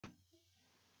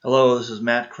Hello, this is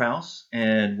Matt Kraus,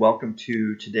 and welcome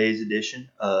to today's edition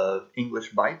of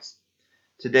English Bites.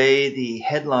 Today, the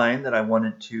headline that I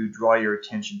wanted to draw your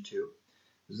attention to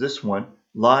is this one: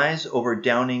 Lies over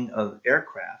downing of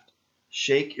aircraft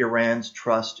shake Iran's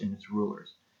trust in its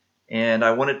rulers. And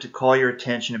I wanted to call your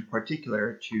attention in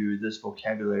particular to this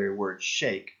vocabulary word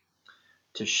shake,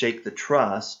 to shake the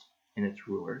trust in its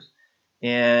rulers.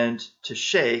 And to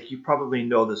shake, you probably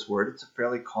know this word, it's a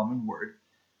fairly common word,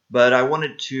 but I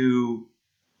wanted to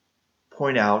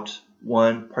point out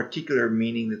one particular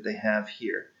meaning that they have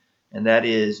here, and that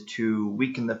is to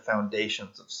weaken the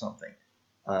foundations of something,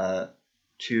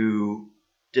 to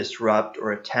disrupt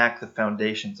or attack the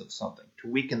foundations of something, to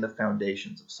weaken the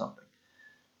foundations of something.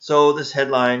 So this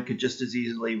headline could just as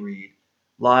easily read,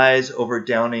 Lies over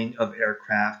downing of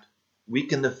aircraft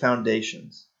weaken the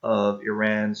foundations of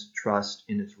Iran's trust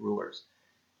in its rulers.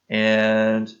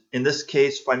 And in this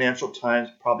case, Financial Times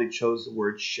probably chose the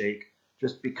word shake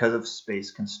just because of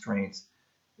space constraints.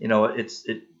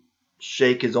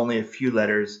 Shake is only a few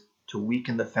letters. To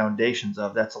weaken the foundations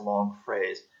of, that's a long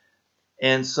phrase.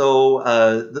 And so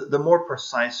the more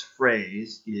precise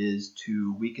phrase is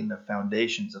to weaken the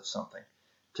foundations of something.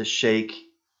 To shake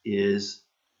is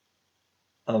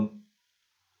a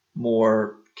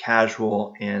more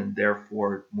casual and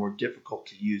therefore more difficult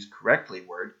to use correctly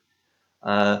word.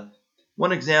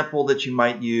 One example that you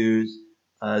might use,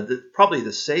 probably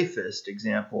the safest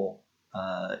example,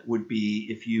 would be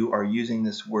if you are using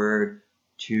this word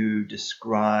to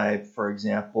describe, for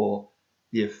example,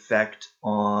 the effect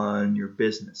on your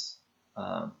business,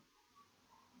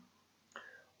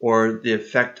 or the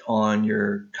effect on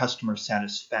your customer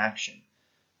satisfaction.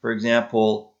 For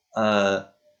example,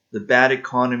 the bad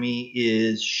economy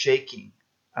is shaking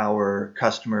our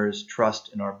customers'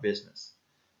 trust in our business.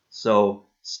 So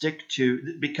stick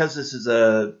to, because this is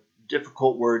a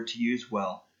difficult word to use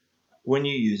well, when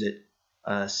you use it,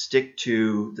 stick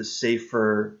to the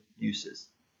safer uses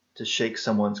to shake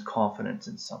someone's confidence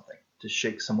in something, to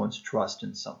shake someone's trust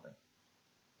in something.